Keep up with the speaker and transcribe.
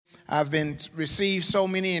I've been received so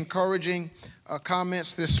many encouraging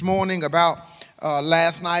comments this morning about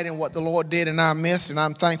last night and what the Lord did in our midst, and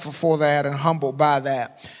I'm thankful for that and humbled by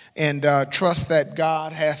that, and trust that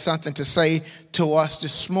God has something to say to us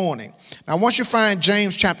this morning. Now, once you find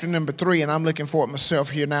James chapter number 3, and I'm looking for it myself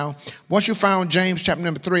here now. Once you found James chapter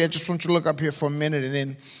number 3, I just want you to look up here for a minute, and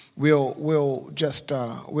then we'll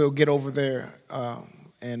get over there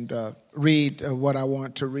and read what I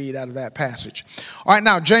want to read out of that passage. All right,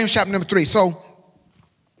 now James chapter number 3. So,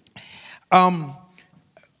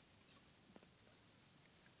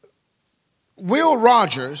 Will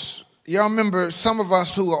Rogers. Y'all remember, some of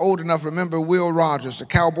us who are old enough remember Will Rogers, the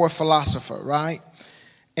cowboy philosopher, right?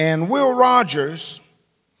 And Will Rogers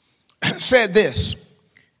said this,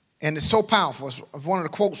 and it's so powerful. It's one of the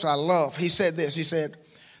quotes I love. He said this. He said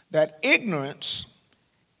that ignorance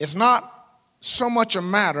is not so much a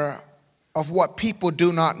matter of what people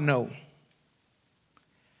do not know,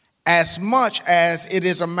 as much as it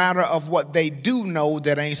is a matter of what they do know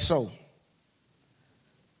that ain't so.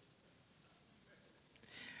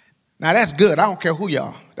 Now that's good. I don't care who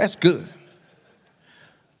y'all. That's good.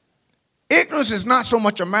 Ignorance is not so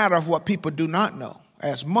much a matter of what people do not know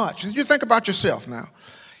as much. You think about yourself now.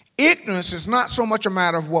 Ignorance is not so much a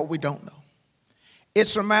matter of what we don't know.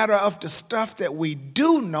 It's a matter of the stuff that we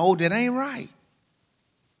do know that ain't right.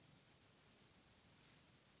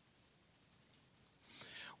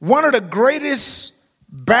 One of the greatest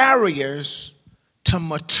barriers to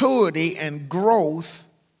maturity and growth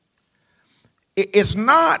is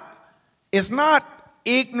not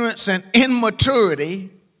ignorance and immaturity.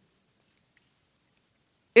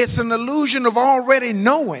 It's an illusion of already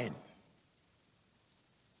knowing.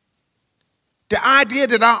 The idea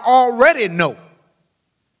that I already know.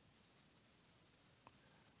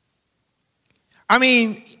 I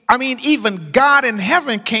mean, even God in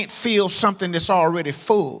heaven can't feel something that's already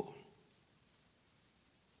full.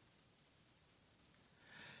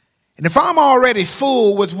 And if I'm already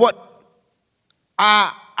full with what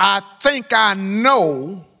I think I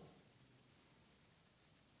know,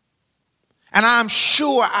 and I'm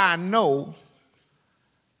sure I know,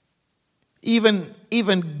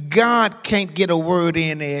 even God can't get a word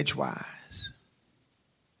in edgewise.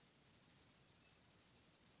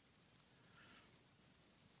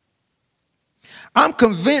 I'm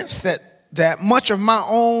convinced that much of my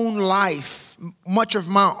own life, much of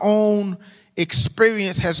my own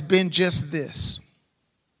experience has been just this.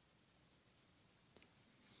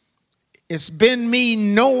 It's been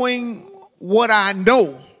me knowing what I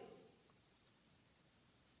know,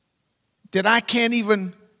 that I can't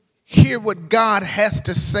even hear what God has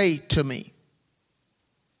to say to me.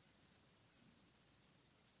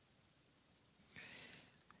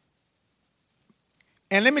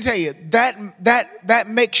 And let me tell you, that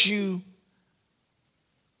makes you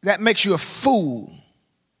a fool.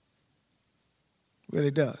 It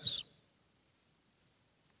really does.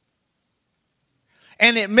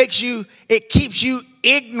 And it keeps you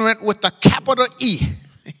ignorant with a capital E.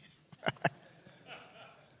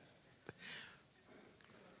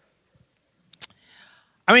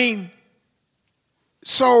 I mean,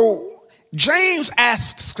 so James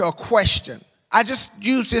asks a question. I just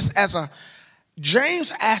use this as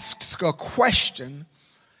James asks a question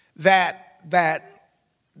that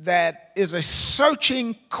is a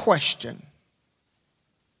searching question.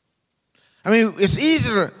 I mean, it's easy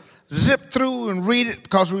to zip through and read it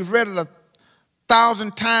because we've read it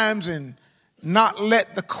 1,000 times and not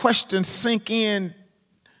let the question sink in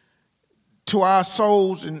to our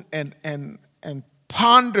souls and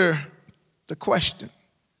ponder the question.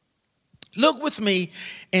 Look with me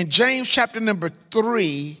in James chapter number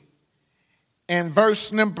 3 and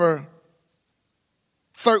verse number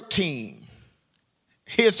 13.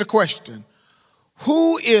 Here's the question.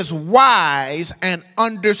 Who is wise and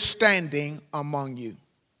understanding among you?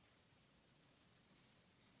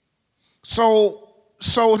 So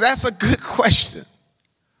that's a good question.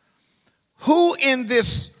 Who in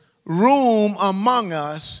this room among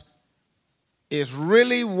us is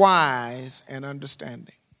really wise and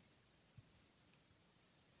understanding?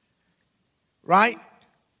 Right?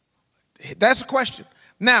 That's a question.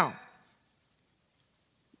 Now,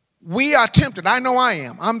 we are tempted. I know I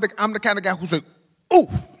am. I'm the kind of guy who's like, ooh.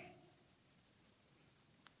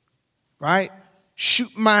 Right?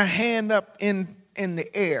 Shoot my hand up in the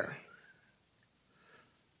air.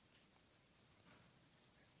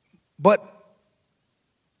 But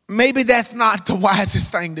maybe that's not the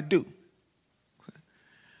wisest thing to do.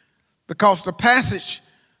 Because the passage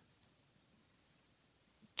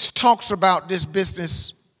talks about this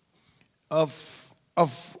business of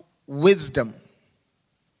wisdom.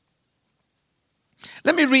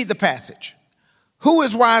 Let me read the passage. Who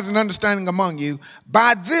is wise and understanding among you?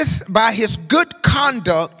 By his good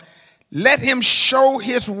conduct, let him show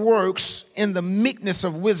his works in the meekness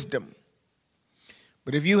of wisdom.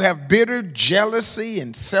 But if you have bitter jealousy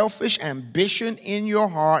and selfish ambition in your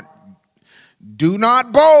heart, do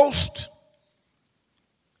not boast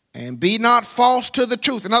and be not false to the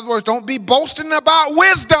truth. In other words, don't be boasting about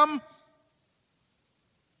wisdom.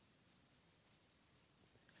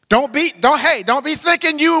 Don't be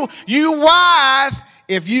thinking you wise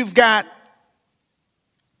if you've got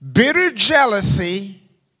bitter jealousy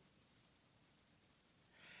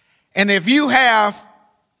and if you have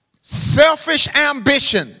selfish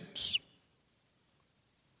ambitions.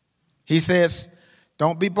 He says,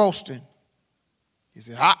 don't be boasting. He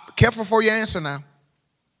said, careful for your answer now.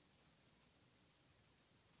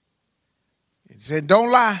 He said,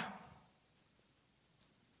 don't lie.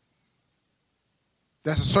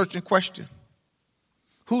 That's a searching question.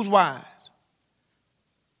 Who's wise?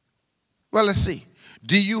 Well, let's see.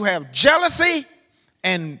 Do you have jealousy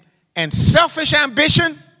and selfish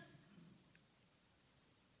ambition?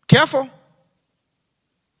 Careful.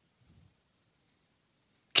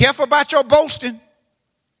 Careful about your boasting.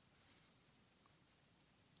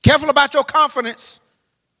 Careful about your confidence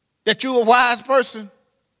that you're a wise person.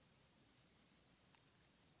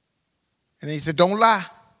 And he said, don't lie.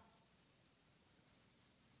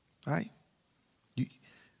 Right?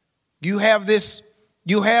 You have this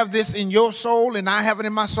in your soul, and I have it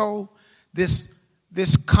in my soul. This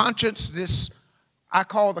conscience, I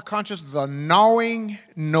call the conscience the gnawing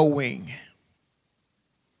knowing.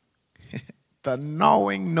 The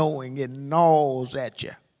gnawing knowing. It gnaws at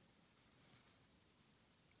you.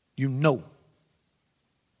 You know.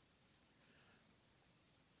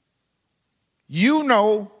 You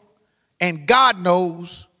know, and God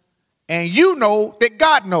knows, and you know that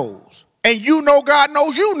God knows. And you know God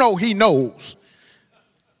knows, you know he knows.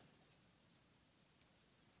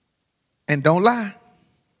 And don't lie.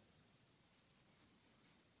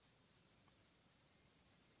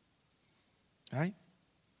 Right?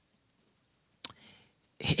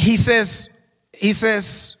 He says,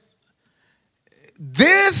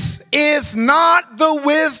 this is not the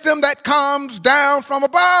wisdom that comes down from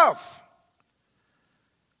above,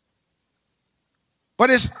 but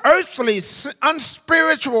it's earthly,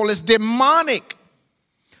 unspiritual, it's demonic.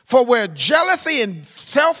 For where jealousy and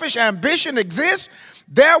selfish ambition exist,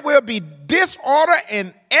 there will be disorder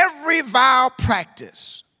in every vile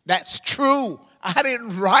practice. That's true. I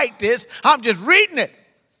didn't write this. I'm just reading it.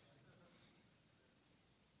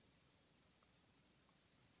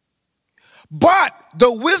 But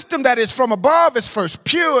the wisdom that is from above is first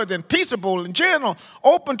pure, then peaceable and gentle,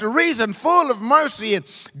 open to reason, full of mercy and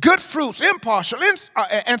good fruits, impartial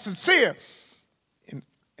and sincere.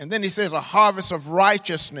 And then he says, a harvest of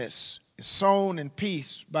righteousness is sown in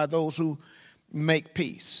peace by those who make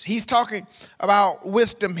peace. He's talking about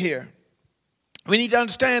wisdom here. We need to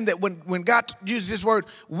understand that when God uses this word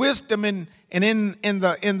wisdom in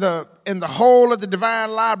the whole of the divine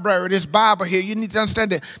library, this Bible here, you need to understand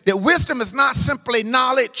that wisdom is not simply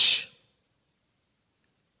knowledge.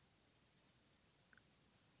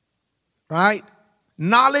 Right?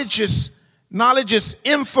 Knowledge is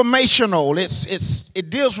informational. It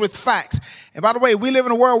deals with facts. And by the way, we live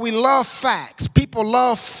in a world we love facts.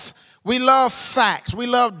 We love facts. We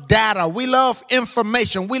love data. We love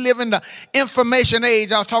information. We live in the information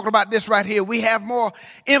age. I was talking about this right here. We have more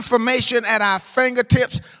information at our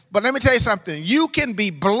fingertips. But let me tell you something. You can be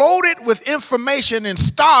bloated with information and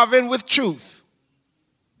starving with truth.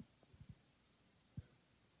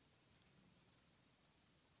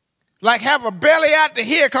 Like have a belly out to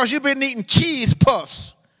here because you've been eating cheese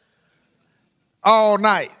puffs all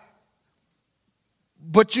night.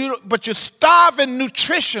 But you're starving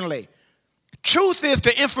nutritionally. Truth is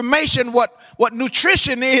to information what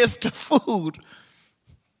nutrition is to food.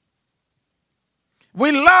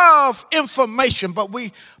 We love information, but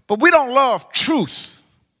we don't love truth.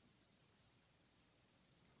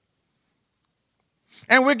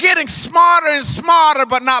 And we're getting smarter and smarter,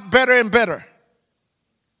 but not better and better.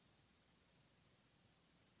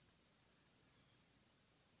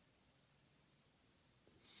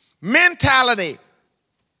 Mentality.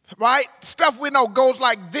 Right? Stuff we know goes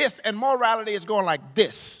like this, and morality is going like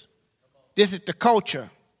this. This is the culture.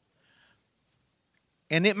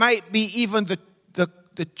 And it might be even the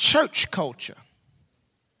church culture.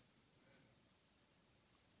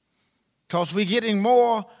 Because we're getting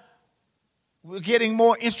more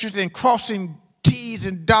interested in crossing T's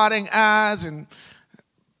and dotting I's and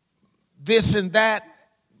this and that,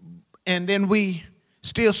 and then we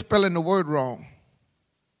still spelling the word wrong.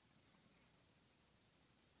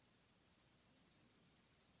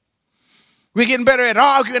 We're getting better at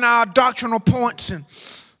arguing our doctrinal points,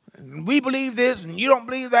 and we believe this, and you don't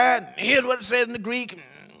believe that. And here's what it says in the Greek. And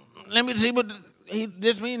let me see what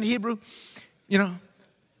this means in Hebrew. You know.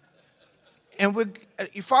 And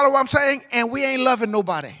you follow what I'm saying? And we ain't loving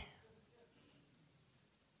nobody.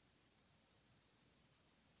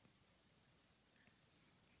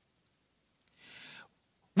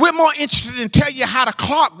 We're more interested in telling you how the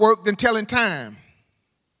clock works than telling time.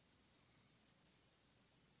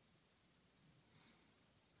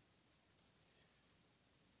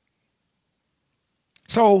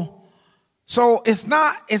 So it's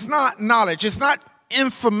not knowledge. It's not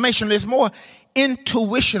information. It's more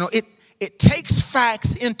intuitional. It takes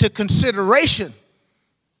facts into consideration.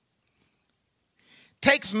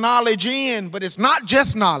 Takes knowledge in, but it's not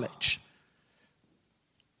just knowledge.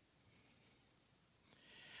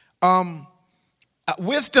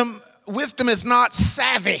 Wisdom is not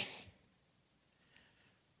savvy.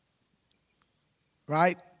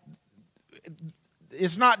 Right?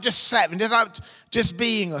 It's not just savvy. It's not just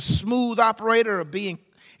being a smooth operator or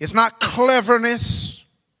it's not cleverness.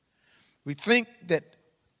 We think that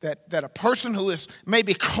a person who is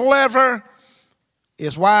maybe clever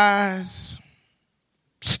is wise.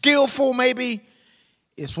 Skillful maybe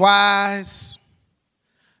is wise.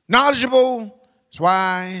 Knowledgeable is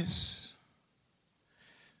wise.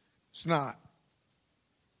 It's not.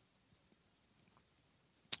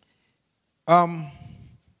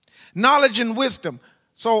 Knowledge and wisdom.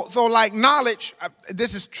 So like knowledge,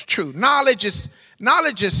 this is true. Knowledge is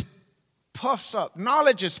puffs up.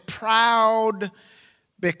 Knowledge is proud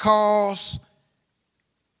because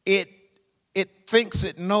it thinks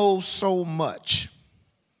it knows so much.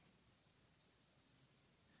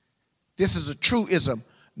 This is a truism.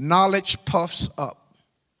 Knowledge puffs up.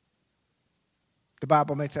 The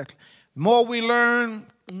Bible makes that clear. The more we learn,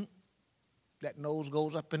 that nose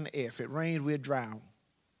goes up in the air. If it rains, we'll drown.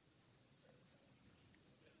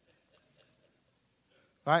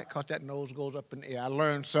 Right? Because that nose goes up in the air. I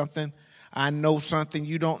learned something. I know something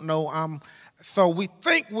you don't know. So we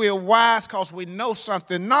think we're wise because we know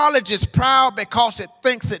something. Knowledge is proud because it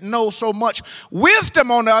thinks it knows so much.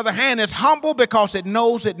 Wisdom, on the other hand, is humble because it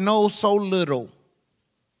knows so little.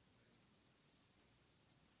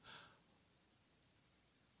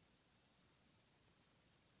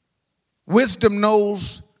 Wisdom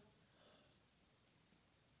knows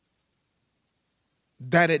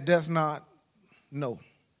that it does not know.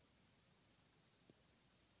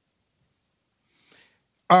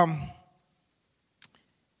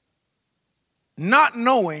 Not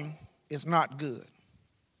knowing is not good.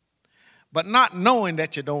 But not knowing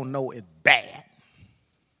that you don't know is bad.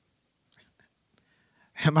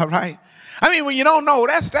 Am I right? I mean, when you don't know,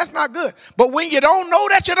 that's not good. But when you don't know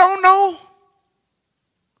that you don't know,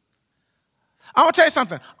 I'm going to tell you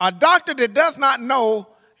something. A doctor that does not know,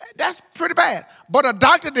 that's pretty bad. But a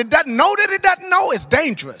doctor that doesn't know that it doesn't know is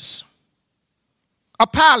dangerous. A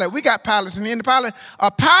pilot, we got pilots in the pilot. A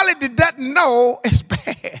pilot that doesn't know is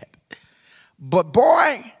bad. But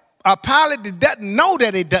boy, a pilot that doesn't know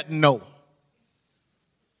that it doesn't know,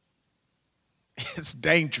 it's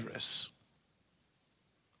dangerous.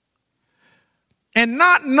 And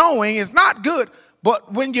not knowing is not good.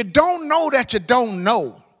 But when you don't know that you don't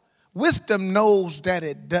know, wisdom knows that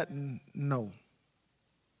it doesn't know.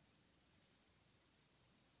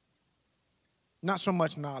 Not so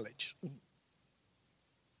much knowledge.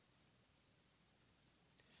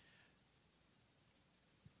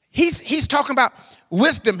 He's talking about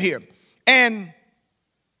wisdom here. And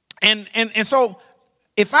so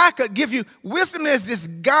if I could give you, wisdom is this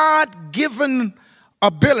God-given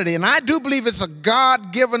ability. And I do believe it's a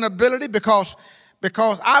God-given ability because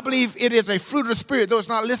I believe it is a fruit of the Spirit, though it's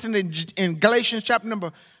not listed in Galatians chapter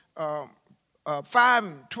number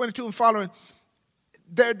 5, 22 and following.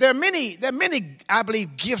 There are many, I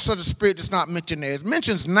believe, gifts of the Spirit that's not mentioned there. It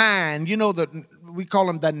mentions 9, we call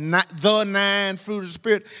them the 9 fruit of the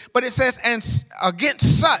Spirit. But it says, and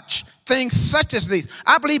against such, things such as these.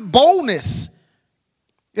 I believe boldness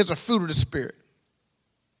is a fruit of the Spirit.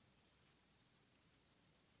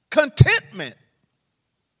 Contentment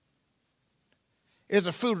is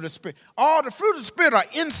a fruit of the Spirit. All the fruit of the Spirit are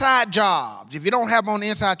inside jobs. If you don't have them on the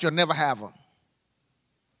inside, you'll never have them.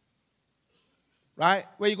 Right?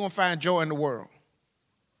 Where are you going to find joy in the world?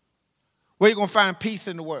 Where are you going to find peace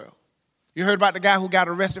in the world? You heard about the guy who got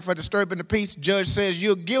arrested for disturbing the peace? Judge says,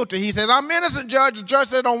 you're guilty. He says, I'm innocent, judge. The judge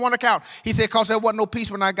said, on one account. He said, because there wasn't no peace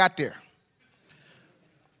when I got there.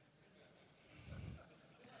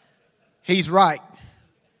 He's right.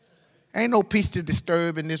 Ain't no peace to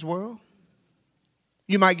disturb in this world.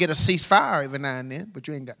 You might get a ceasefire every now and then, but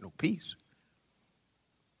you ain't got no peace.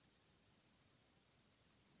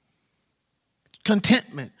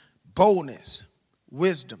 contentment, boldness,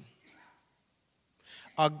 wisdom.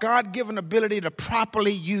 A God-given ability to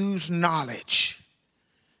properly use knowledge.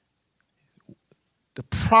 The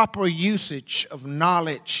proper usage of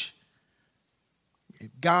knowledge.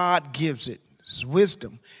 God gives it. It's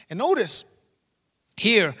wisdom. And notice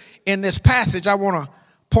here in this passage, I want to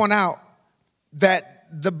point out that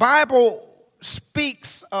the Bible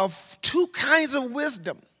speaks of two kinds of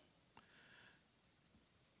wisdom.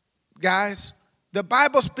 Guys, the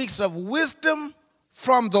Bible speaks of wisdom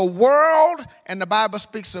from the world, and the Bible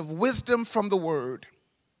speaks of wisdom from the Word.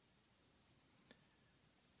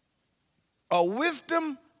 A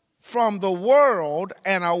wisdom from the world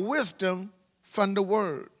and a wisdom from the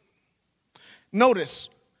Word. Notice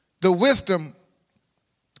the wisdom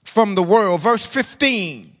from the world, verse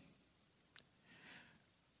 15.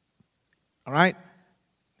 All right?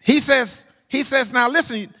 He says, now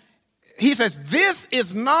listen, he says, this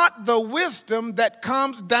is not the wisdom that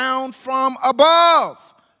comes down from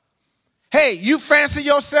above. Hey, you fancy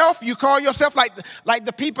yourself, you call yourself like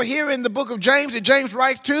the people here in the book of James that James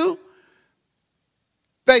writes to.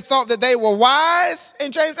 They thought that they were wise,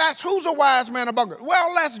 and James asked, who's a wise man among us?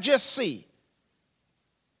 Well, let's just see.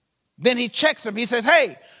 Then he checks them. He says,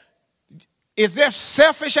 hey, is there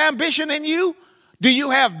selfish ambition in you? Do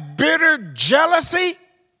you have bitter jealousy?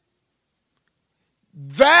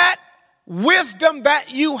 That wisdom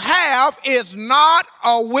that you have is not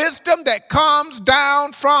a wisdom that comes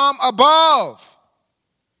down from above.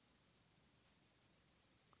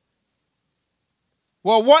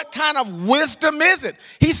 Well, what kind of wisdom is it?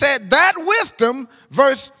 He said that wisdom,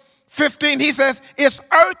 verse 15, he says, it's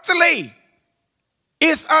earthly.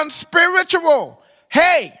 It's unspiritual.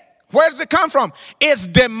 Hey, where does it come from? It's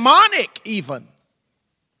demonic even.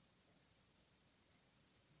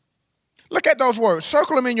 Look at those words.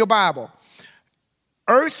 Circle them in your Bible.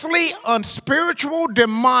 Earthly, unspiritual,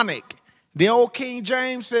 demonic. The old King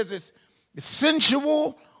James says it's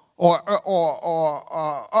sensual or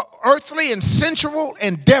earthly and sensual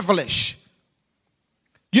and devilish.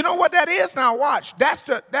 You know what that is? Now watch. That's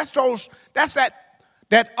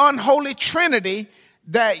that unholy trinity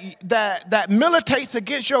that militates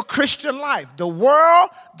against your Christian life. The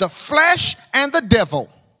world, the flesh, and the devil.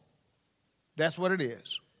 That's what it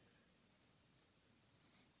is.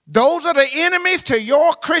 Those are the enemies to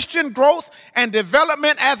your Christian growth and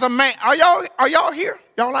development as a man. Are y'all here?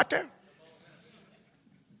 Y'all out there?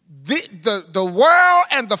 The world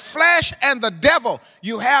and the flesh and the devil.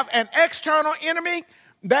 You have an external enemy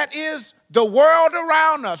that is the world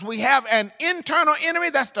around us. We have an internal enemy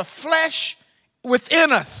that's the flesh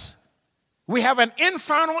within us. We have an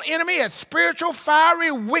infernal enemy, a spiritual,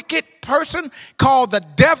 fiery, wicked person called the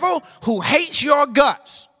devil who hates your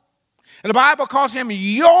guts. And the Bible calls him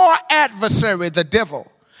your adversary, the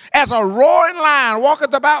devil. As a roaring lion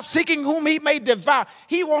walketh about, seeking whom he may devour.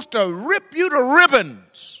 He wants to rip you to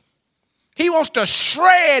ribbons. He wants to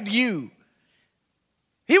shred you.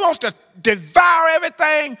 He wants to devour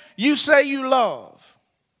everything you say you love.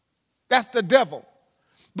 That's the devil.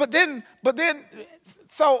 So there's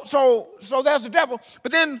the devil,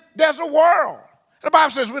 but then there's the world. The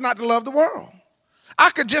Bible says we're not to love the world.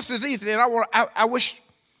 I could just as easily, and I wish.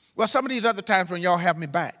 Well, some of these other times when y'all have me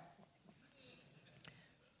back.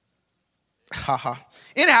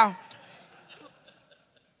 Anyhow,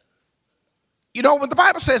 you know, when the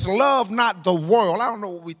Bible says love not the world, I don't know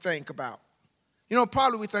what we think about. You know,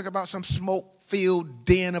 probably we think about some smoke-filled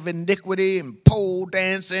den of iniquity and pole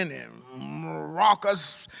dancing and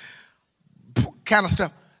raucous kind of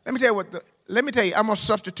stuff. Let me tell you, I'm going to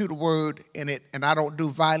substitute a word in it, and I don't do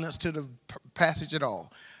violence to the passage at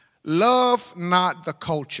all. Love not the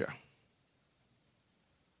culture.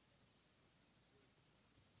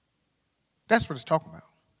 That's what it's talking about.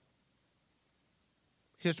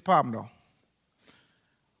 Here's the problem, though.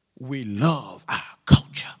 We love our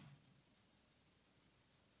culture.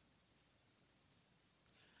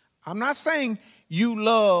 I'm not saying you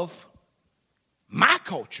love my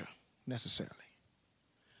culture necessarily,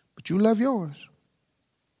 but you love yours.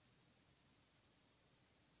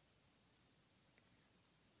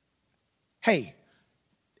 Hey,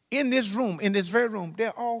 in this room, in this very room, there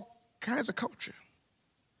are all kinds of culture.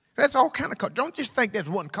 There's all kinds of culture. Don't just think there's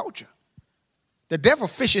one culture. The devil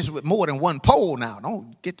fishes with more than one pole now.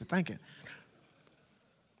 Don't get to thinking.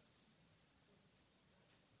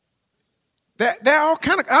 There are all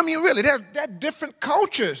kinds of, I mean, really, there are different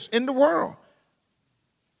cultures in the world.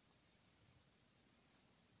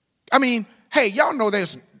 I mean, hey, y'all know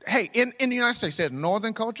in the United States, there's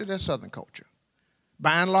northern culture, there's southern culture.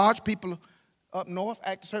 By and large, people up north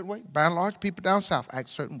act a certain way. By and large, people down south act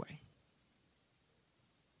a certain way.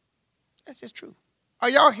 That's just true. Are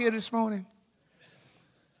y'all here this morning?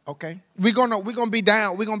 Okay. We're gonna be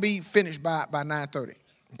down. We're gonna be finished by 9:30.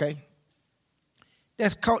 Okay.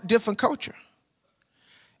 That's different culture.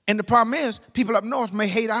 And the problem is, people up north may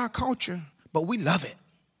hate our culture, but we love it.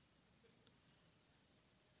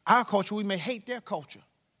 Our culture, we may hate their culture,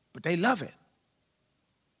 but they love it.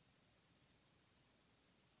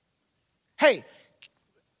 Hey,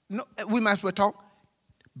 no, we might as well talk.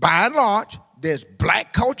 By and large, there's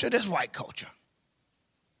black culture, there's white culture.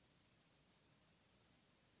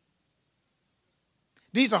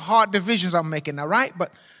 These are hard divisions I'm making now, right?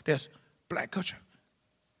 But there's black culture.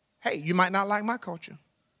 Hey, you might not like my culture.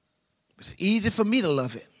 It's easy for me to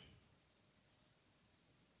love it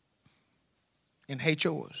and hate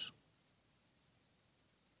yours.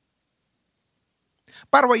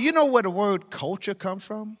 By the way, you know where the word culture comes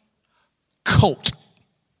from? Cult.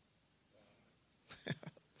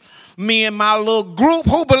 Me and my little group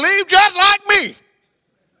who believe just like me.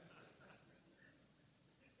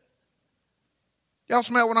 Y'all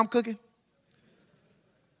smell what I'm cooking?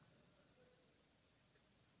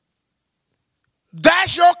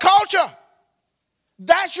 That's your culture.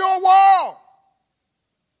 That's your world.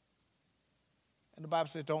 And the Bible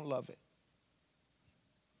says don't love it.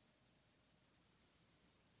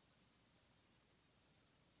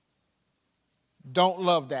 Don't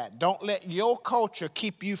love that. Don't let your culture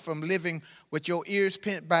keep you from living with your ears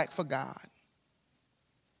bent back for God.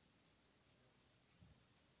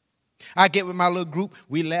 I get with my little group.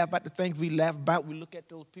 We laugh about the things we laugh about. We look at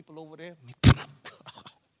those people over there.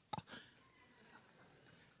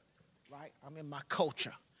 Right? I'm in my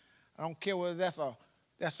culture. I don't care whether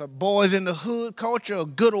that's a boys in the hood culture or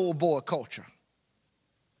good old boy culture.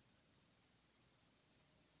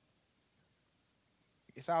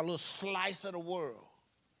 It's our little slice of the world.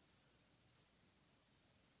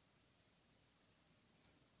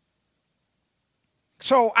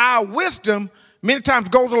 So our wisdom many times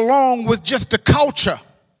goes along with just the culture.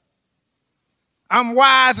 I'm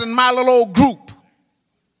wise in my little old group.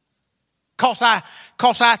 Cause I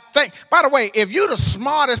think, by the way, if you're the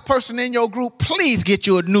smartest person in your group, please get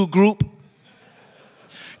you a new group.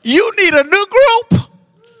 You need a new group.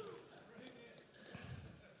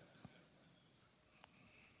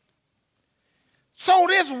 So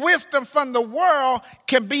this wisdom from the world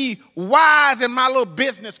can be wise in my little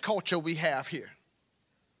business culture we have here.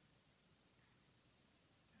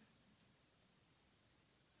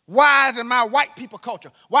 Wise in my white people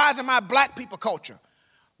culture. Wise in my black people culture.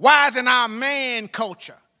 Wise in our man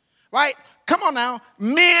culture. Right? Come on now.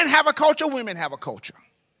 Men have a culture, women have a culture.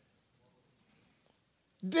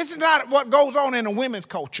 This is not what goes on in a women's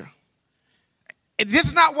culture. This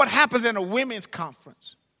is not what happens in a women's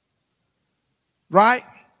conference. Right?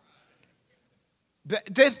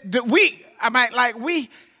 It's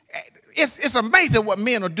amazing what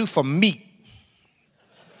men will do for meat.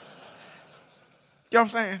 You know what I'm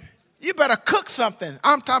saying? You better cook something.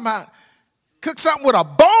 I'm talking about cook something with a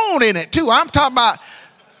bone in it too. I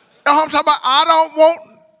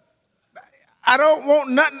don't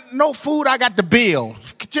want nothing, no food I got to build.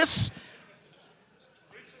 Just,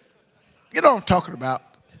 you know what I'm talking about.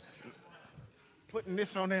 Putting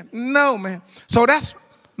this on there. No, man. So that's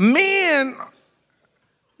men,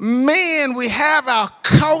 we have our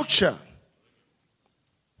culture.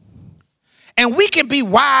 And we can be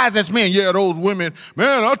wise as men. Yeah, those women,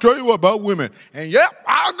 man, I'll tell you what about women. And yep,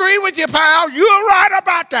 I agree with you, pal. You're right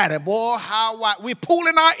about that. And boy, we're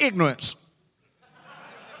pooling our ignorance.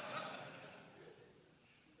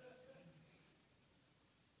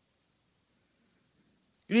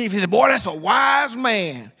 You say, boy, that's a wise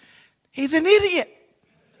man. He's an idiot.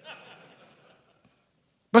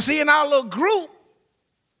 But see, in our little group,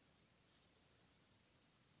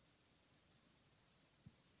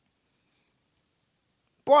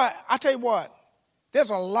 boy, I tell you what, there's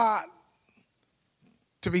a lot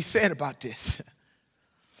to be said about this.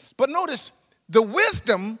 But notice the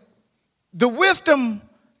wisdom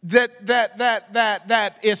that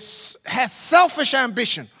has selfish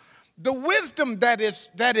ambition. The wisdom that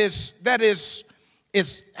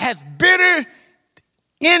has bitter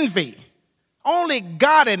envy. Only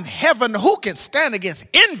God in heaven, who can stand against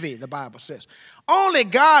envy, the Bible says. Only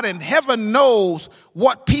God in heaven knows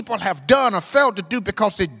what people have done or failed to do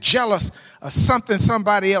because they're jealous of something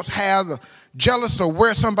somebody else has, or jealous of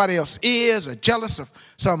where somebody else is, or jealous of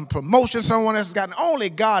some promotion someone else has gotten. Only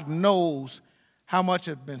God knows how much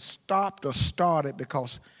has been stopped or started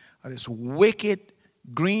because of this wicked,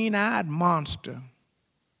 green-eyed monster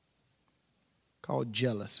called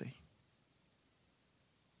jealousy.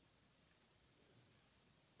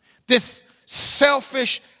 This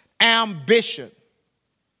selfish ambition.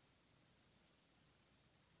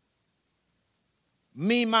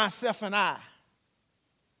 me, myself, and I.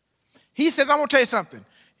 He said, I'm going to tell you something.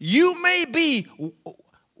 You may be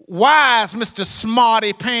wise, Mr.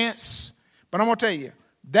 Smarty Pants, but I'm going to tell you,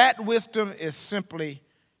 that wisdom is simply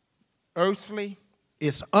earthly.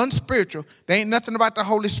 It's unspiritual. There ain't nothing about the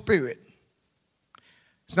Holy Spirit.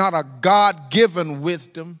 It's not a God-given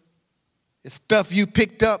wisdom. It's stuff you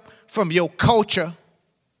picked up from your culture.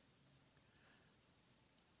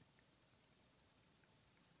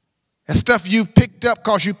 It's stuff you've picked up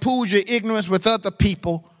because you pooled your ignorance with other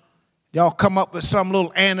people. Y'all come up with some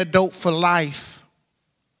little antidote for life.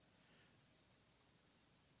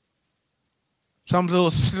 Some little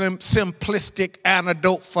simplistic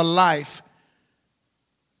antidote for life.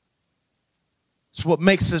 It's what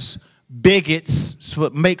makes us bigots. It's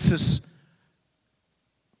what makes us,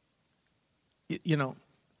 you know,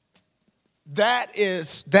 that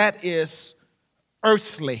is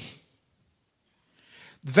earthly.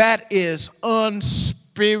 That is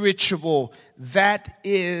unspiritual. That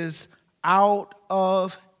is out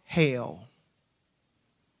of hell.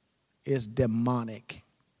 Is demonic.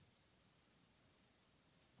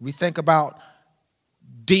 We think about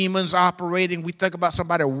demons operating. We think about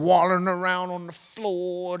somebody walling around on the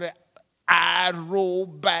floor, their eyes roll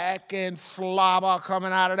back and slobber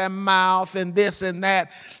coming out of their mouth and this and that.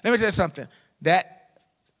 Let me tell you something. That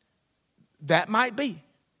might be,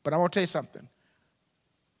 but I want to tell you something.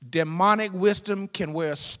 Demonic wisdom can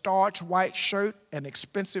wear a starched white shirt, an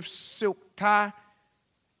expensive silk tie,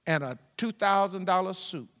 and a $2,000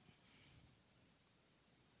 suit.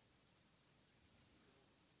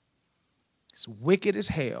 It's wicked as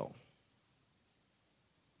hell.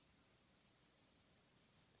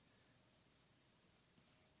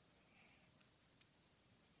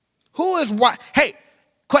 Who is wise? Hey,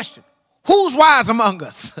 question. Who's wise among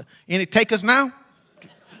us? Any takers now?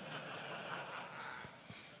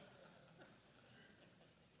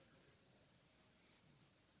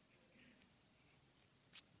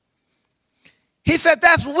 He said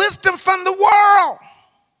that's wisdom from the world.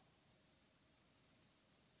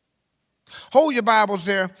 Hold your Bibles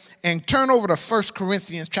there and turn over to 1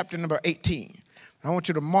 Corinthians chapter number 18. I want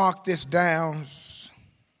you to mark this down.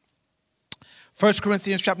 1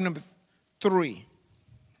 Corinthians chapter number 3.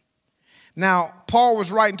 Now, Paul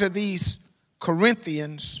was writing to these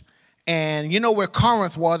Corinthians, and you know where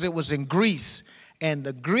Corinth was? It was in Greece. And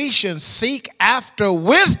the Grecians seek after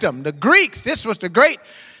wisdom. The Greeks, this was the great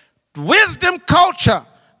wisdom culture.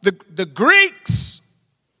 The Greeks,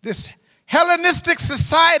 this Hellenistic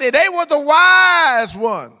society, they were the wise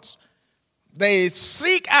ones. They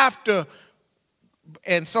seek after,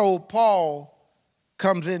 and so Paul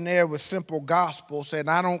comes in there with simple gospel saying,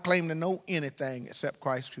 I don't claim to know anything except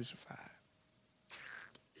Christ crucified.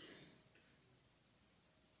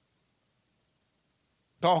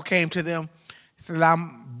 Paul came to them, he said,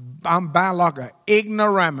 I'm bound like an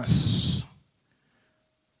ignoramus.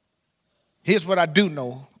 Here's what I do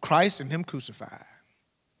know, Christ and him crucified.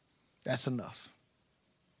 That's enough.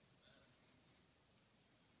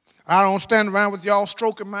 I don't stand around with y'all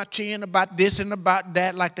stroking my chin about this and about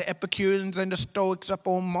that like the Epicureans and the Stoics up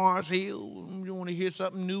on Mars Hill. You want to hear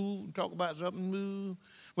something new, talk about something new?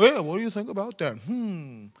 Well, what do you think about that?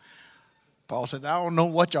 Paul said, I don't know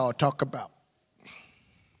what y'all talk about.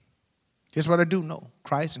 Here's what I do know,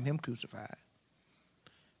 Christ and him crucified.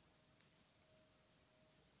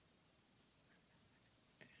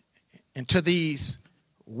 And to these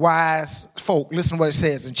wise folk, listen to what it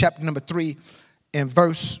says in chapter number 3 and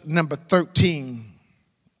verse number 13.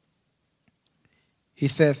 He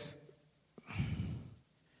says,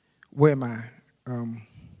 where am I?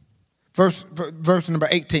 Verse number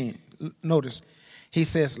 18. Notice, he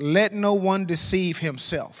says, let no one deceive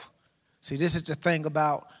himself. See, this is the thing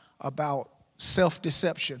about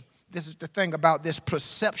self-deception. This is the thing about this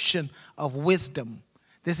perception of wisdom.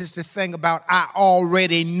 This is the thing about I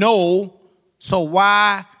already know, so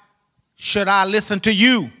why should I listen to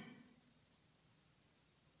you?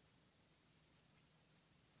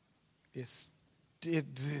 It's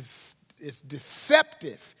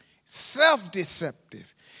deceptive,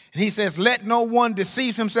 self-deceptive. And he says, let no one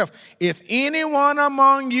deceive himself. If anyone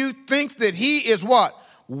among you thinks that he is what?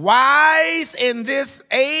 Wise in this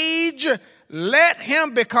age, let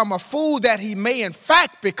him become a fool that he may in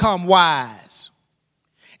fact become wise.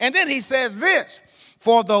 And then he says this,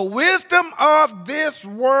 for the wisdom of this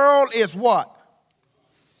world is what?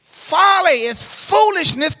 Folly, is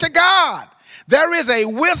foolishness to God. There is a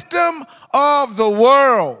wisdom of the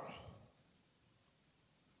world.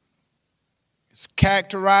 It's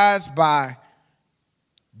characterized by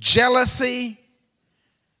jealousy,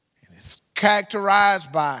 and it's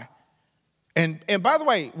characterized by And by the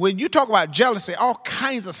way, when you talk about jealousy, all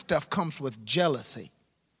kinds of stuff comes with jealousy.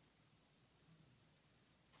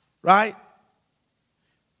 Right?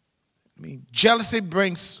 I mean, jealousy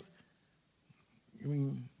brings, it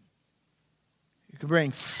can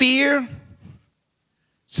bring fear,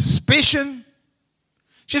 suspicion,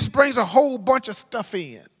 just brings a whole bunch of stuff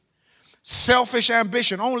in. Selfish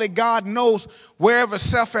ambition. Only God knows wherever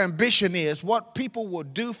self-ambition is, what people will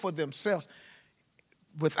do for themselves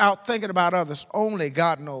without thinking about others. Only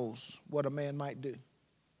God knows what a man might do,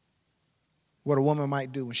 what a woman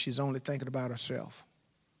might do when she's only thinking about herself.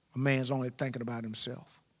 A man's only thinking about himself.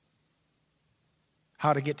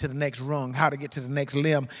 How to get to the next rung, how to get to the next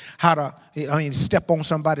limb, how to step on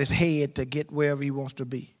somebody's head to get wherever he wants to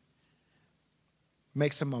be.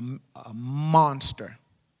 Makes him a monster.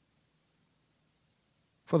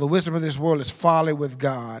 For the wisdom of this world is folly with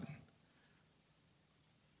God.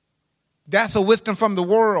 That's a wisdom from the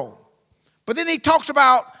world. But then he talks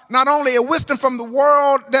about not only a wisdom from the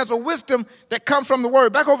world, there's a wisdom that comes from the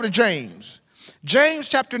word. Back over to James. James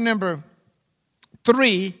chapter number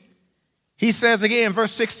 3, he says again,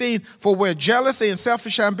 verse 16, for where jealousy and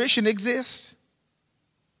selfish ambition exists,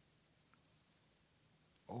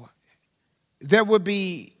 there would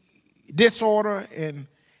be disorder in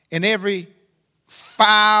every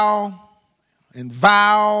foul and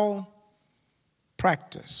vile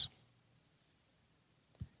practice.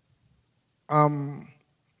 I'm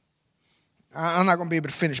not going to be able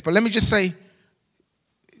to finish, but let me just say,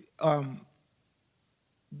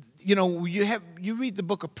 you read the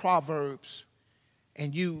book of Proverbs,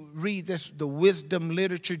 and you read the wisdom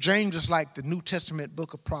literature. James is like the New Testament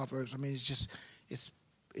book of Proverbs. I mean,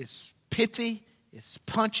 it's pithy, it's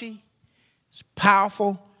punchy, it's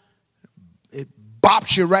powerful. It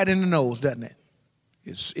bops you right in the nose, doesn't it?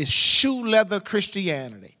 It's shoe leather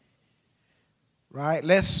Christianity, right?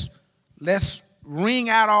 Let's wring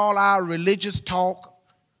out all our religious talk.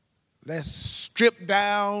 Let's strip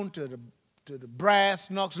down to the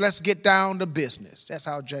brass knuckles. Let's get down to business. That's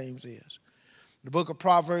how James is. The book of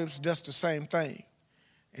Proverbs does the same thing.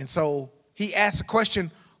 And so he asks the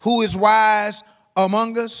question, who is wise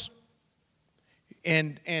among us?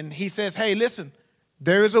 And he says, hey, listen,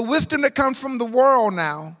 there is a wisdom that comes from the world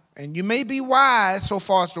now, and you may be wise so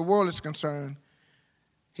far as the world is concerned.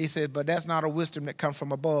 He said, but that's not a wisdom that comes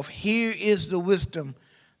from above. Here is the wisdom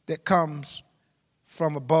that comes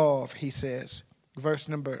from above, he says. Verse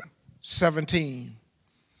number 17.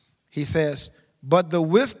 He says, but the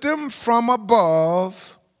wisdom from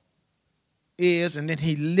above is, and then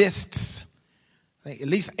he lists at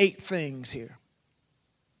least 8 things here.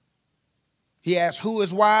 He asks, who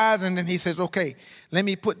is wise? And then he says, okay, let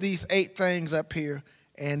me put these 8 things up here,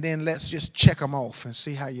 and then let's just check them off and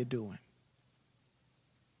see how you're doing.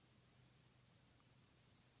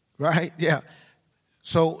 Right? Yeah.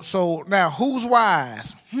 So now, who's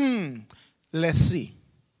wise? Let's see.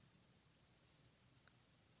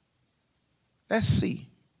 Let's see.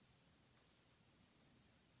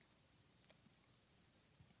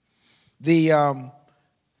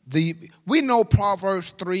 We know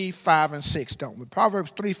Proverbs 3, 5, and 6, don't we?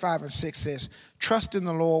 Proverbs 3, 5, and 6 says, trust in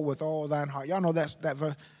the Lord with all thine heart. Y'all know that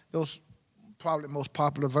verse, those probably the most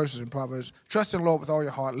popular verses in Proverbs. Trust in the Lord with all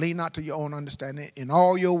your heart. Lean not to your own understanding. In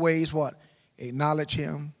all your ways, what? Acknowledge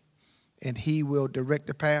him, and he will direct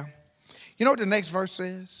the path. You know what the next verse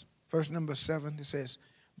says? Verse number 7, it says,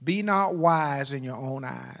 be not wise in your own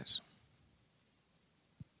eyes.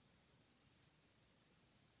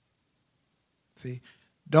 See,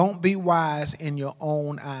 don't be wise in your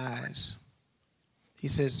own eyes. He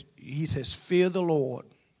says, fear the Lord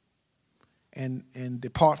and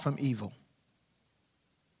depart from evil.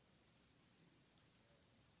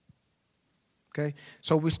 Okay,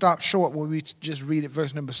 so we stop short when we just read it,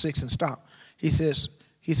 verse number 6, and stop. He says,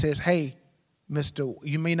 hey, mister,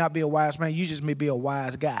 you may not be a wise man, you just may be a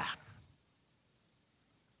wise guy.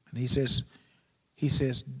 And he says,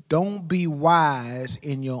 don't be wise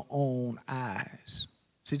in your own eyes.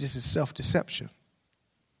 See, this is self-deception.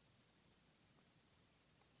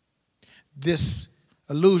 This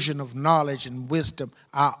illusion of knowledge and wisdom,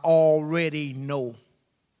 I already know.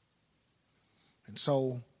 And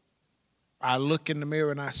so I look in the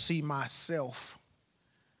mirror and I see myself,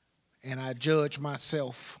 and I judge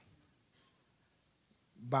myself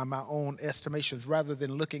by my own estimations rather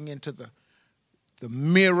than looking into the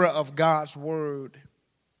mirror of God's word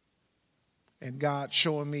and God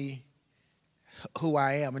showing me who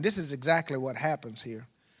I am. And this is exactly what happens here.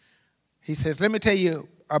 He says, let me tell you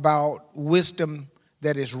about wisdom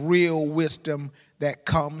that is real wisdom that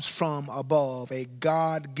comes from above, a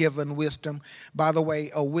God-given wisdom. By the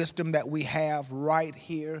way, a wisdom that we have right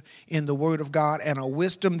here in the Word of God, and a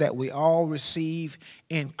wisdom that we all receive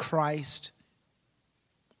in Christ.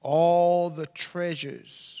 All the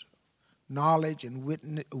treasures, knowledge, and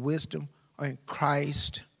wisdom are in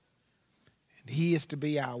Christ. And He is to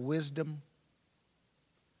be our wisdom.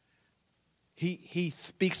 He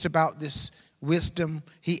speaks about this wisdom.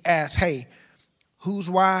 He asks, hey, who's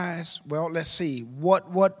wise? Well, let's see.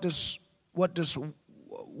 What does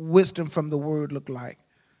wisdom from the Word look like?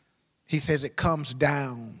 He says it comes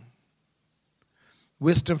down.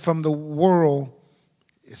 Wisdom from the world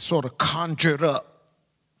is sort of conjured up.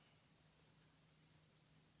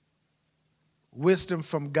 Wisdom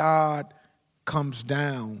from God comes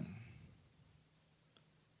down.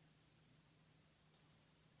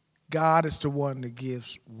 God is the one that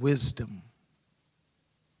gives wisdom.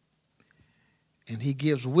 And He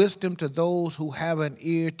gives wisdom to those who have an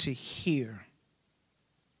ear to hear.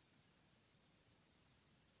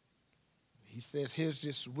 He says, here's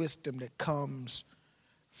this wisdom that comes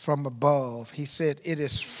from above. He said, it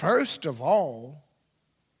is first of all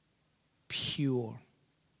pure.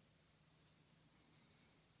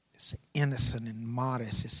 It's innocent and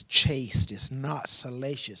modest. It's chaste. It's not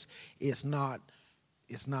salacious. It's not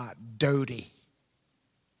dirty.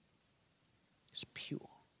 It's pure.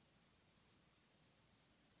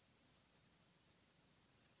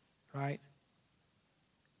 Right?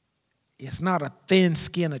 It's not a thin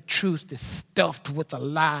skin of truth that's stuffed with a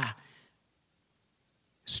lie.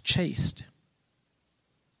 It's chaste.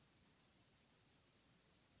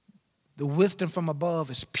 The wisdom from above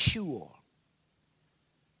is pure.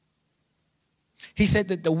 He said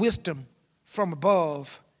that the wisdom from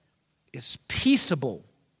above is peaceable.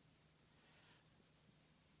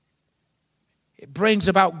 It brings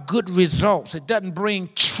about good results. It doesn't bring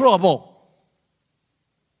trouble.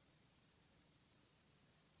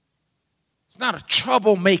 It's not a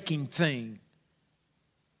troublemaking thing.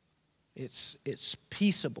 It's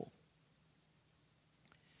peaceable.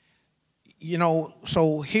 You know,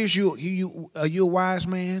 so here's you. Are you a wise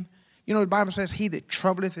man? You know, the Bible says, he that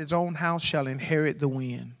troubleth his own house shall inherit the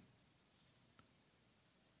wind.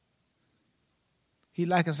 He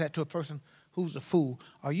likens that to a person who's a fool.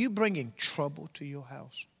 Are you bringing trouble to your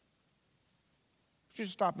house?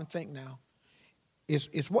 Just stop and think now.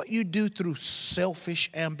 Is what you do through selfish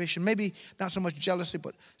ambition, maybe not so much jealousy,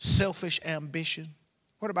 but selfish ambition?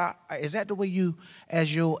 What about, is that the way you,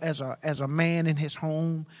 as a man in his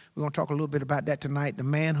home, we're going to talk a little bit about that tonight. The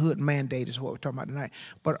manhood mandate is what we're talking about tonight.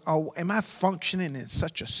 But am I functioning in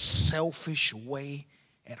such a selfish way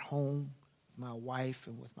at home with my wife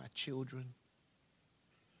and with my children?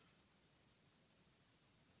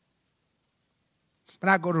 When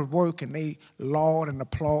I go to work and they laud and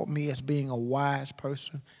applaud me as being a wise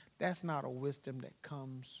person, that's not a wisdom that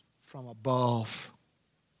comes from above.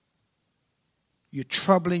 You're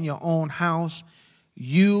troubling your own house,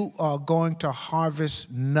 you are going to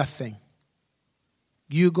harvest nothing.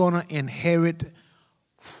 You're going to inherit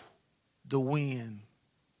the wind.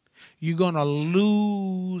 You're going to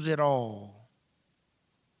lose it all.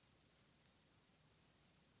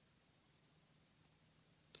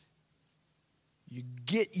 You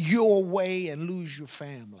get your way and lose your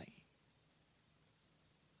family.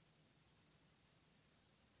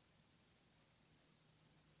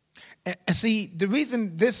 And see, the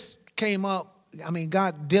reason this came up,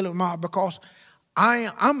 God dealing with my, because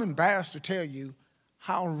I'm embarrassed to tell you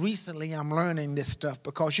how recently I'm learning this stuff.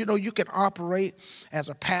 Because, you can operate as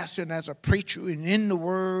a pastor and as a preacher and in the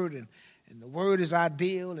Word, and the Word is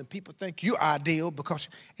ideal, and people think you're ideal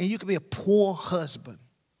and you can be a poor husband,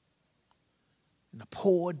 and a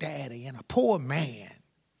poor daddy, and a poor man,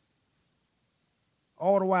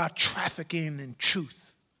 all the while trafficking in truth.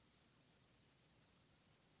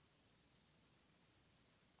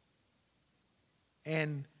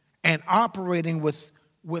 And operating with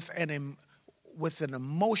an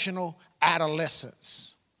emotional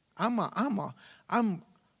adolescence. I'm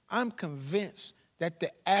convinced that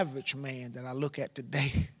the average man that I look at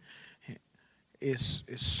today is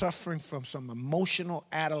suffering from some emotional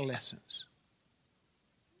adolescence.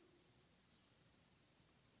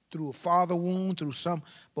 Through a father wound,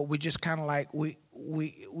 but we just kind of like, we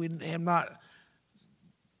have not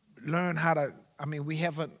learned how to, we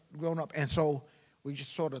haven't grown up, and so we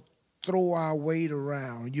just sort of throw our weight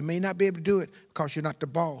around. You may not be able to do it because you're not the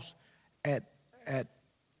boss at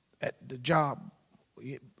the job,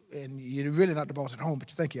 and you're really not the boss at home,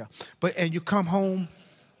 but you think you are. And you come home,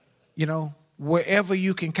 wherever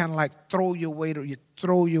you can kind of like throw your weight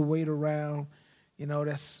around.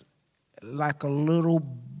 That's like a little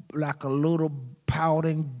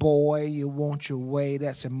pouting boy, you want your way.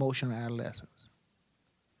 That's emotional adolescence.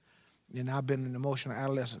 And I've been in emotional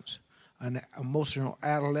adolescence, an emotional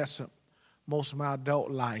adolescent most of my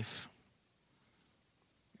adult life.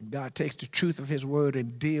 God takes the truth of his word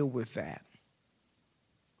and deal with that.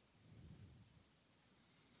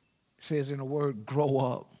 It says in the word, grow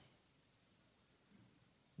up.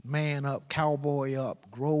 Man up, cowboy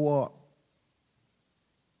up, grow up.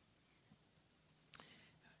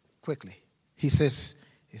 Quickly. He says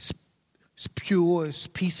it's pure, it's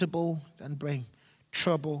peaceable, doesn't bring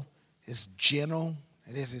trouble, it's gentle,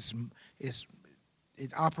 it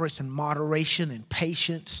operates in moderation and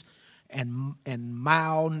patience and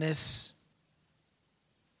mildness.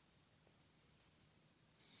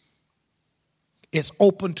 It's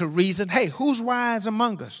open to reason. Hey, who's wise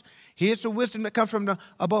among us? Here's the wisdom that comes from the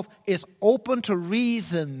above. It's open to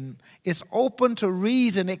reason. It's open to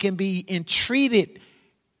reason. It can be entreated.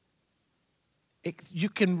 You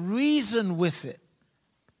can reason with it.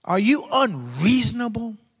 Are you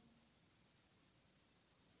unreasonable?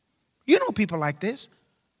 You know people like this.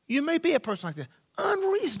 You may be a person like this.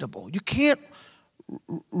 Unreasonable. You can't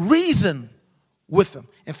reason with them.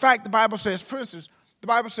 In fact, the Bible says, for instance, the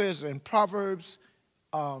Bible says in Proverbs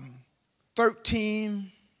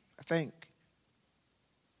 13, I think,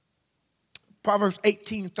 Proverbs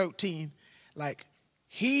 18:13, like,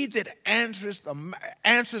 he that answers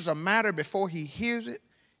a matter before he hears it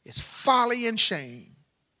is folly and shame.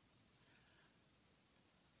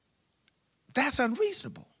 That's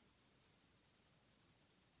unreasonable.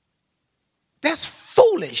 That's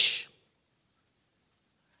foolish.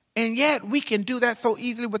 And yet we can do that so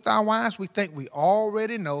easily with our wives. We think we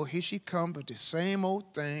already know. Here she comes with the same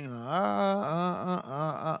old thing.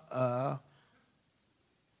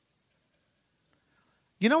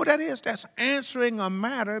 You know what that is? That's answering a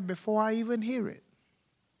matter before I even hear it.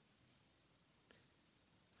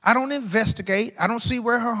 I don't investigate. I don't see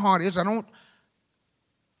where her heart is.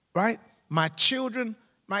 Right? My children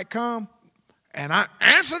might come and I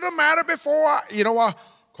answer the matter before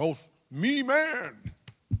because me, man.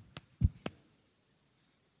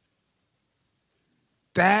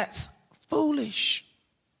 That's foolish.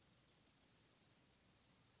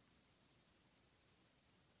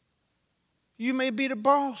 You may be the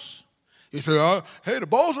boss. You say, hey, the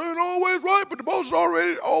boss ain't always right, but the boss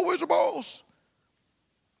is always a boss.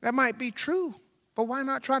 That might be true, but why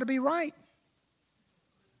not try to be right?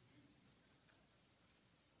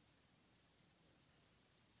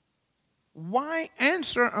 Why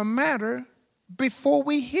answer a matter before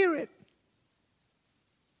we hear it?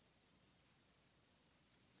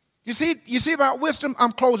 You see about wisdom?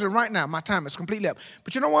 I'm closing right now. My time is completely up.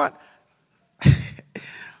 But you know what?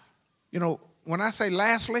 When I say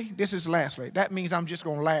lastly, this is lastly. That means I'm just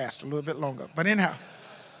going to last a little bit longer. But anyhow,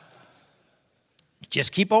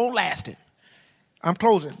 just keep on lasting. I'm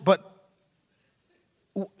closing. But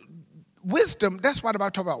wisdom, that's what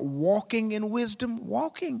I'm talking about. Walking in wisdom.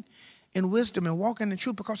 Walking in wisdom and walking in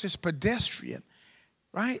truth, because it's pedestrian,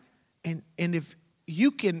 right? And if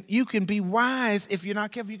you can be wise, if you're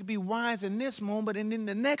not careful, you can be wise in this moment, and in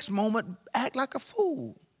the next moment act like a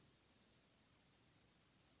fool.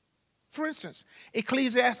 For instance,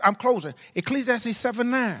 I'm closing. Ecclesiastes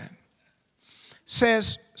 7:9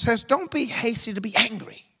 says, don't be hasty to be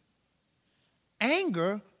angry.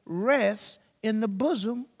 Anger rests in the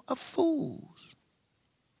bosom of fools.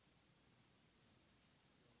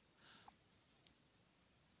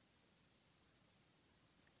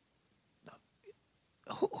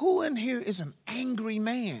 Who in here is an angry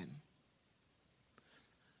man?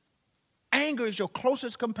 Anger is your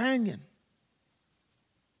closest companion.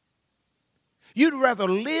 You'd rather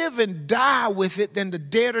live and die with it than to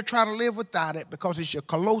dare to try to live without it, because it's your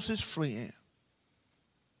closest friend.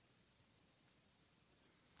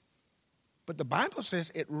 But the Bible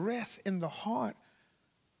says it rests in the heart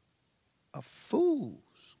of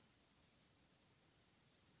fools.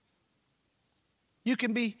 You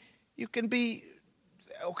can be,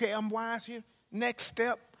 okay, I'm wise here. Next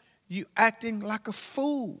step, you acting like a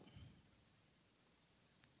fool.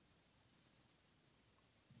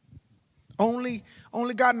 Only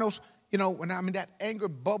God knows, when that anger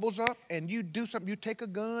bubbles up and you do something, you take a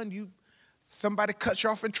gun, somebody cuts you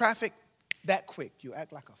off in traffic, that quick, you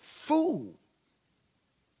act like a fool.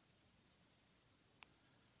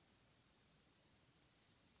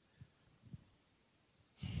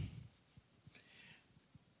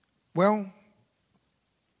 Well,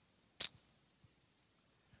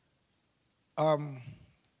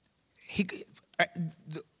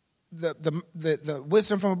 the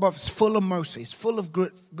wisdom from above is full of mercy. It's full of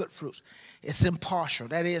good fruits. It's impartial.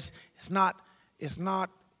 That is, it's not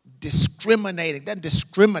discriminating. Doesn't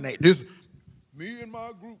discriminate. This me and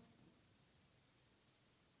my group.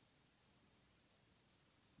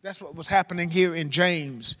 That's what was happening here in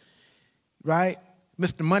James, right?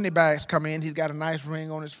 Mr. Moneybags come in. He's got a nice ring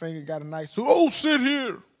on his finger. Got a nice suit. Oh, sit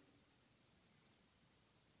here.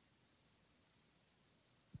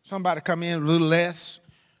 Somebody come in a little less.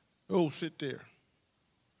 Oh, sit there.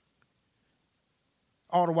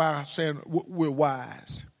 All the while saying we're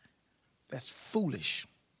wise. That's foolish.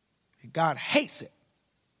 And God hates it.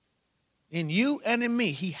 In you and in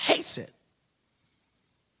me, he hates it.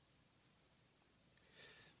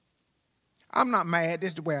 I'm not mad. This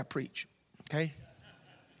is the way I preach, okay?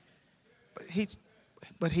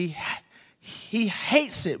 But he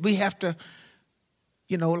hates it. We have to,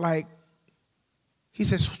 like, he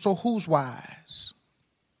says, so who's wise?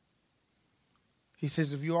 He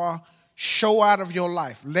says, if you are, show out of your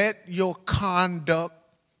life. Let your conduct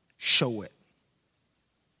show it.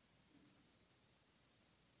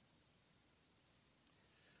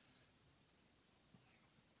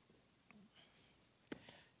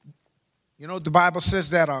 The Bible says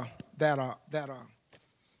that a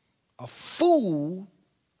fool,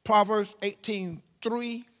 Proverbs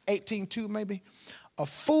 18:3, 18:2 maybe, a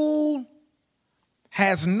fool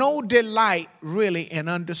has no delight really in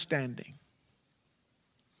understanding,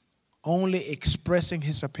 only expressing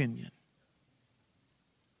his opinion.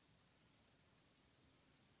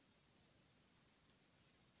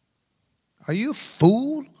 Are you a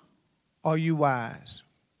fool or are you wise?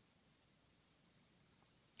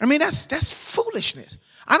 I mean, that's foolishness.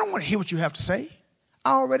 I don't want to hear what you have to say.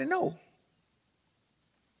 I already know.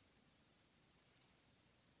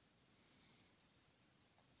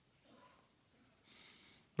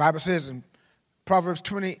 Bible says in Proverbs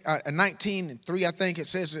 19:3, I think it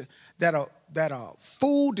says that a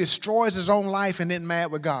fool destroys his own life and then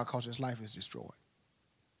mad with God because his life is destroyed.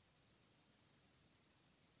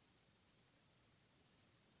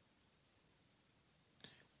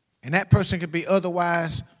 And that person could be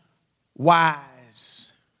otherwise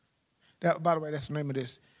wise. By the way, that's the name of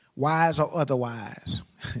this. Wise or otherwise.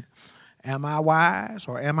 Am I wise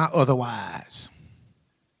or am I otherwise?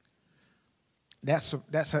 That's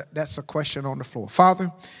a question on the floor.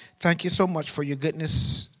 Father, thank you so much for your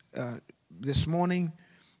goodness this morning,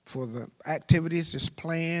 for the activities, this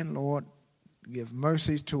plan. Lord, give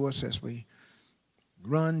mercies to us as we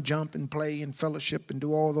run, jump, and play and fellowship and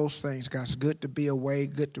do all those things. God, it's good to be away,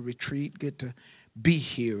 good to retreat, good to be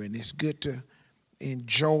here, and it's good to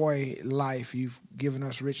enjoy life. You've given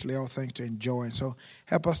us richly all things to enjoy, and so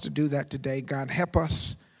help us to do that today. God, help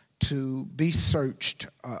us to be searched.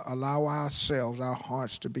 Allow ourselves, our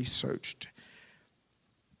hearts to be searched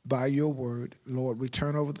by your word. Lord, we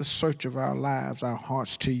turn over the search of our lives, our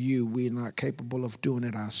hearts to you. We're not capable of doing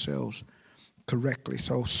it ourselves correctly.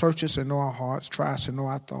 So search us and know our hearts, try us and know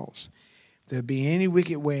our thoughts. If there be any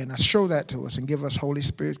wicked way, and show that to us and give us Holy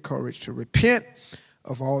Spirit courage to repent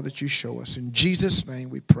of all that you show us. In Jesus' name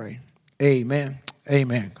we pray. Amen.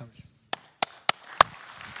 Amen.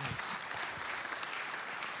 Thanks.